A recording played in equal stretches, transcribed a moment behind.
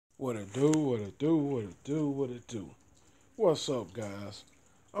What it do, what it do, what it do, what it do. What's up, guys?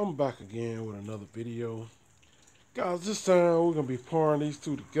 I'm back again with another video. Guys, this time we're going to be pouring these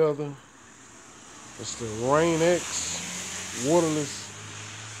two together. It's the Rain X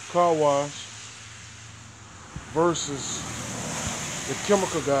waterless car wash versus the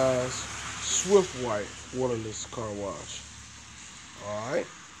Chemical Guys Swift White waterless car wash. Alright,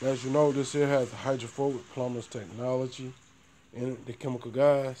 as you know, this here has the hydrophobic plumber's technology in it, the Chemical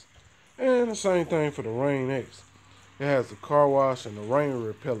Guys. And the same thing for the Rain X. It has the car wash and the rain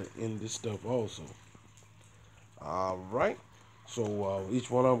repellent in this stuff also. Alright. So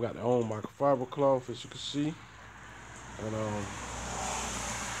each one of them got their own microfiber cloth, as you can see. And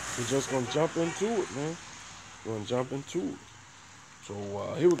we're just going to jump into it, man. We're going to jump into it. So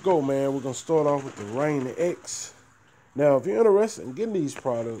here we go, man. We're going to start off with the Rain X. Now, if you're interested in getting these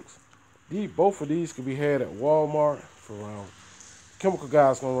products, both of these can be had at Walmart for around, Chemical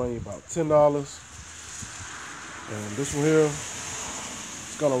Guys going to run you about $10. And this one here,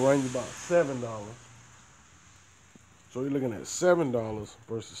 it's going to run you about $7. So you're looking at $7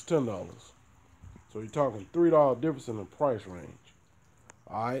 versus $10. So you're talking $3 difference in the price range.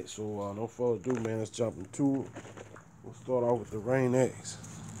 Alright, so no further ado, man, let's jump into it. We'll start off with the Rain X.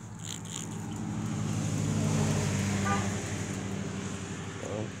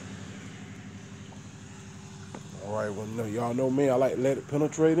 Alright, well, y'all know me. I like to let it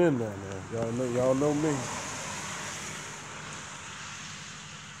penetrate in there, man. Y'all know me.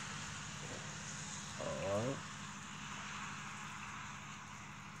 Alright.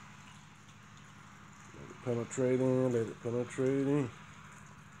 Let it penetrate in, let it penetrate in.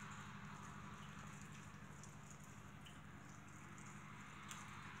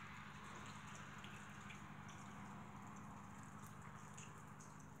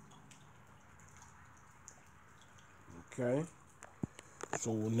 Okay,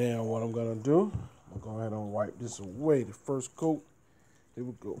 so now what I'm gonna do, I'm gonna go ahead and wipe this away. The first coat, here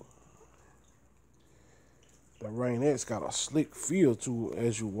we go. The Rain X got a slick feel to it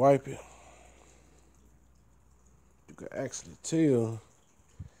as you wipe it. You can actually tell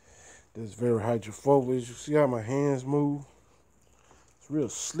that it's very hydrophobic. You see how my hands move? It's real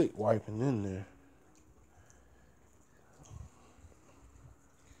slick wiping in there.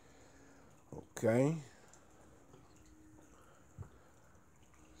 Okay.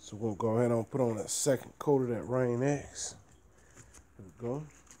 So we're going to go ahead and put on that second coat of that Rain X. Here we go.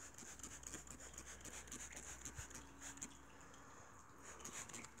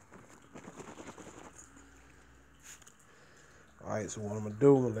 Alright, so what I'm going to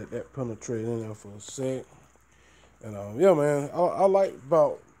do, I'm going to let that penetrate in there for a sec. And yeah, man, I like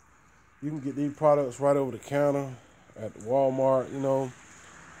about, you can get these products right over the counter at Walmart, you know.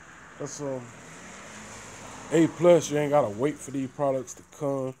 That's A+, you ain't got to wait for these products to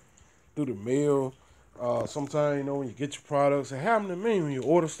come through the mail. Sometimes, you know, when you get your products, it happens to me when you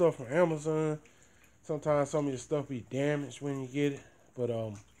order stuff from Amazon. Sometimes some of your stuff be damaged when you get it. But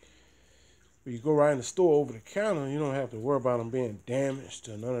when you go right in the store over the counter, you don't have to worry about them being damaged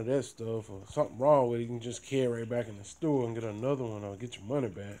or none of that stuff or something wrong with it. You can just carry it back in the store and get another one or get your money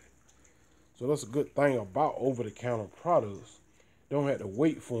back. So that's a good thing about over-the-counter products. Don't have to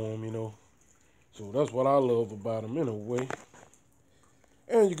wait for them, you know. So that's what I love about them in a way.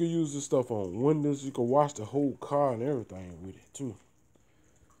 And you can use this stuff on windows. You can wash the whole car and everything with it too.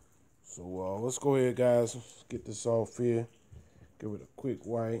 So let's go ahead, guys. Let's get this off here. Give it a quick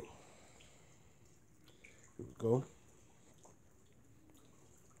wipe. Here we go.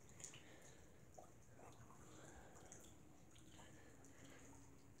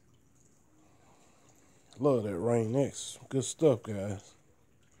 Love that Rain X. Good stuff, guys.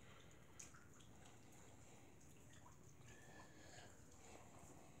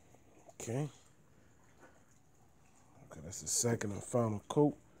 Okay, that's the second and final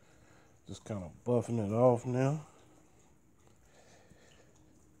coat. Just kind of buffing it off now.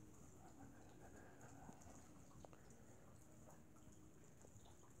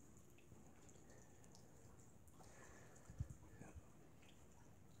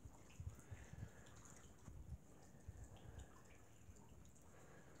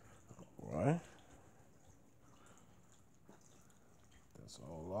 All right. That's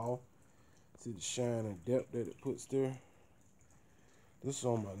all off. See the shine and depth that it puts there. This is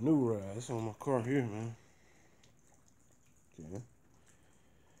on my new ride. This is on my car here, man. Okay.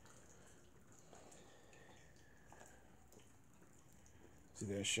 See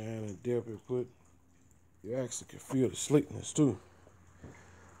that shine and depth it put? You actually can feel the slickness too.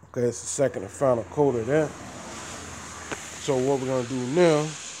 Okay, it's the second and final coat of that. So what we're gonna do now,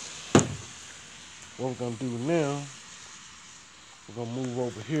 We're gonna move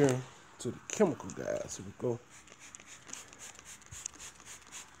over here to the chemical guys. Here we go.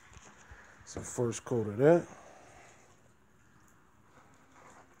 So first coat of that.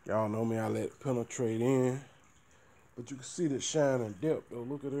 Y'all know me, I let it penetrate in. But you can see the shine and depth though.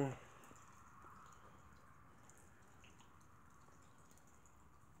 Look at her.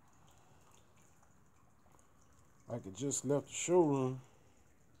 Like it just left the showroom.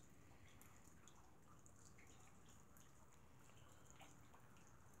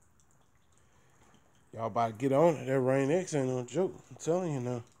 Y'all about to get on it. That Rain X ain't no joke. I'm telling you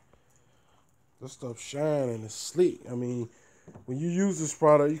now. This stuff shine and it's slick. I mean, when you use this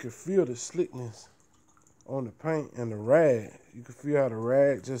product, you can feel the slickness on the paint and the rag. You can feel how the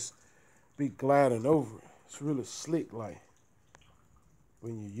rag just be gliding over it. It's really slick like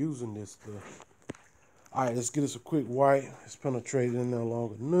when you're using this stuff. All right, let's get us a quick wipe. It's penetrated in there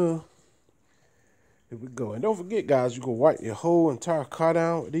long enough. Here we go. And don't forget, guys, you can wipe your whole entire car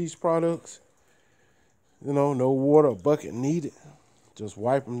down with these products. You know, no water or bucket needed. Just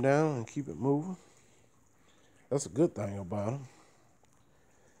wipe them down and keep it moving. That's a good thing about them.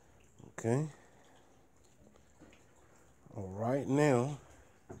 Okay. All right, now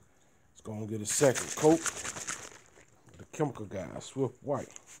let's go and get a second coat. The chemical guy, Swift White.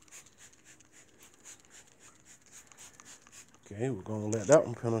 Okay, we're gonna let that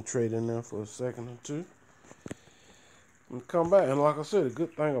one penetrate in there for a second or two. And come back, and like I said, the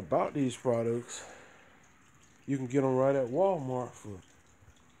good thing about these products, you can get them right at Walmart for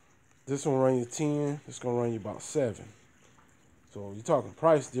this one run you 10, it's gonna run you about 7. So you're talking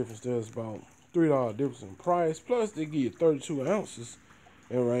price difference. There's about $3 difference in price. Plus they give you 32 ounces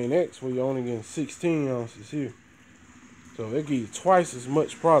in Rain X, where you're only getting 16 ounces here. So they give you twice as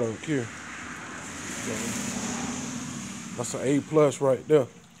much product here. So that's an A+ right there.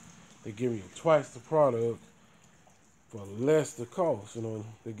 They give you twice the product for less the cost. You know,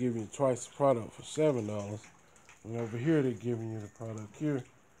 they give you twice the product for $7. And over here they're giving you the product here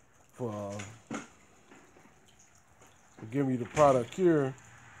for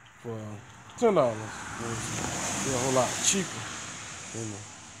 $10. It's a whole lot cheaper than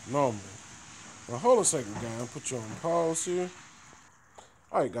normally. Now hold a second, guys. Put you on pause here.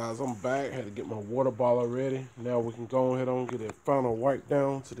 Alright guys, I'm back. Had to get my water bottle ready. Now we can go ahead and get a final wipe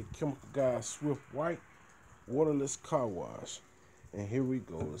down to the chemical guy Swift White waterless car wash. And here we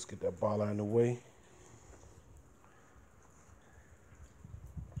go. Let's get that bottle out of the way.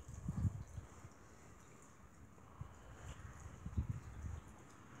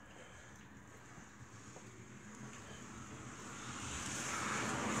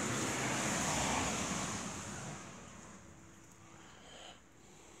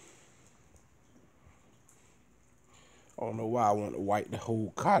 I don't know why I want to wipe the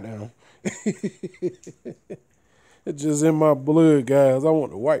whole car down. It's just in my blood, guys. I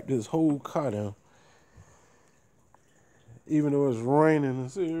want to wipe this whole car down. Even though it's raining,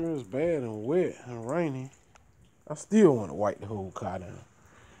 it's bad and wet and rainy, I still want to wipe the whole car down.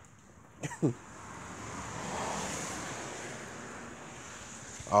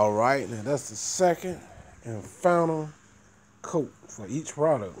 All right, now that's the second and final coat for each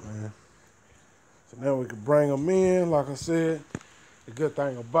product, man. So now we can bring them in. Like I said, the good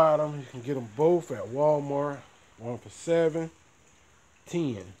thing about them, you can get them both at Walmart. One for 7,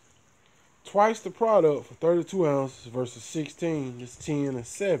 10. Twice the product for 32 ounces versus 16. It's 10 and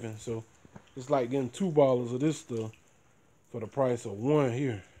 7. So it's like getting 2 bottles of this stuff for the price of 1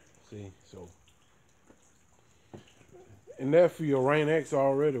 here. See, so. And that for your Rain X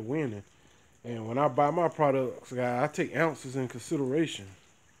already winning. And when I buy my products, guys, I take ounces in consideration.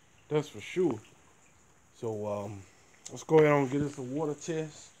 That's for sure. So let's go ahead and get us a water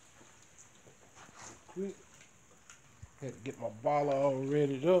test. Quick. Had to get my bottle all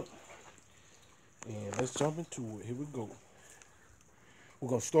readied up. And let's jump into it. Here we go. We're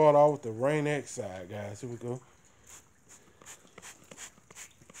going to start off with the Rain X side, guys. Here we go.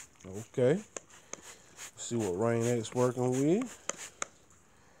 Okay. Let's see what Rain X working with.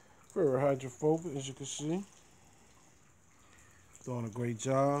 Very hydrophobic, as you can see. Doing a great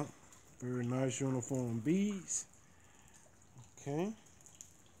job. Very nice uniform beads. Okay.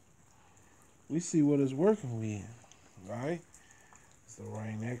 We see what it's working with. Right? It's the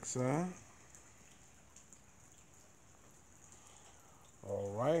Rain X side.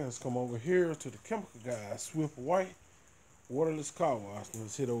 Alright, let's come over here to the chemical guy, Swift White waterless car wash.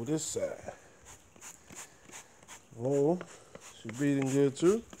 Let's hit over this side. Oh, she's beating good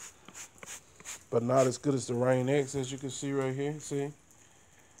too. But not as good as the Rain X, as you can see right here. See?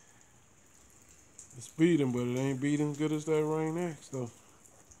 It's beating, but it ain't beating good as that Rain X though.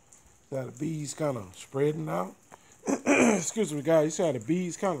 That the beads kind of spreading out. Excuse me, guys. You see how the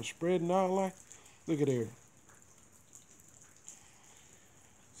beads kind of spreading out like? Look at there.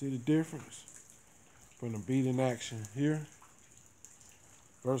 See the difference from the beading action here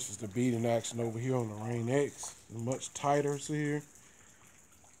versus the beading action over here on the Rain X. It's much tighter, see here?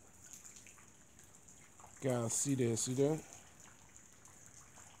 Guys, see that, see that?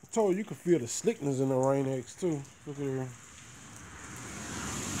 I told you you could feel the slickness in the Rain X too. Look at here.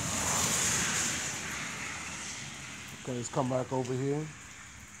 Okay, let's come back over here.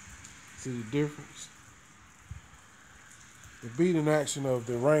 See the difference? The beading action of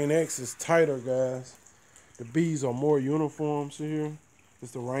the Rain X is tighter, guys. The beads are more uniform, see here?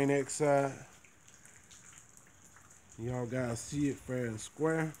 It's the Rain X side. Y'all guys see it fair and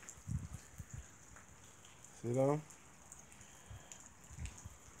square. See that?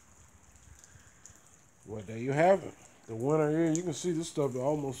 Well, there you have it. The winner here, you can see this stuff is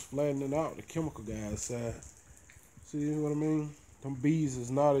almost flattening out the chemical guy's side. See what I mean? Them beads is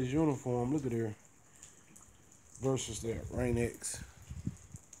not as uniform. Look at there. Versus that Rain X.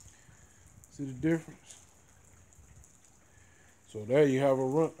 See the difference? So there you have a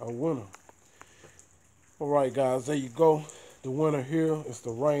winner. All right, guys, there you go. The winner here is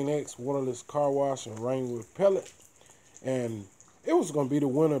the Rain X waterless car wash and rainwood pellet. And it was going to be the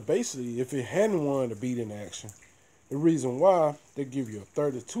winner basically if it hadn't won the beading action. The reason why, they give you a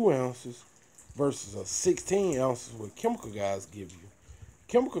 32 ounces versus a 16 ounces what chemical guys give you.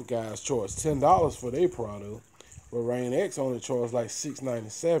 Chemical guys charge $10 for their product, but Rain X only charge like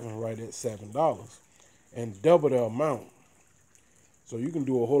 $6.97, right at $7, and double the amount. So you can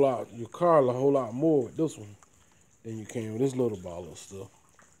do a whole lot, your car a whole lot more with this one than you can with this little bottle of stuff.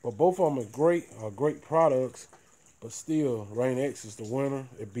 But both of them are great products, but still, Rain X is the winner.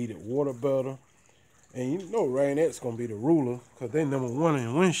 It beat it water better. And you know Rain X going to be the ruler because they #1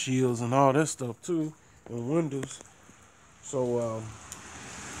 in windshields and all that stuff too, and windows. So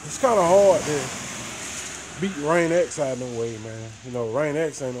it's kind of hard to beat Rain X out of the way, man. You know, Rain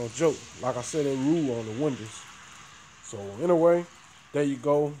X ain't no joke. Like I said, they rule on the windows. So anyway, there you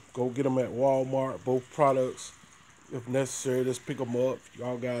go. Go get them at Walmart. Both products, if necessary, just pick them up.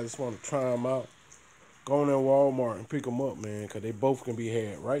 Y'all guys just want to try them out. Go in there Walmart and pick them up, man, because they both can be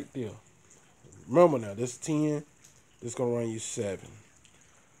had right there. Remember now, this 10, this going to run you 7.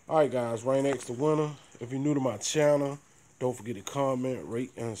 All right, guys, Rain X the winner. If you're new to my channel, don't forget to comment,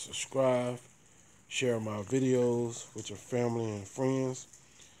 rate, and subscribe. Share my videos with your family and friends.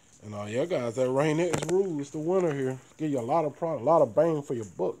 And yeah, guys, that Rain X rule is the winner here. Give you a lot of product, a lot of bang for your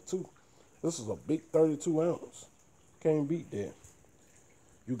buck, too. This is a big 32 ounce. Can't beat that.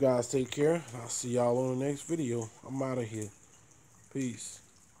 You guys take care. I'll see y'all on the next video. I'm out of here. Peace.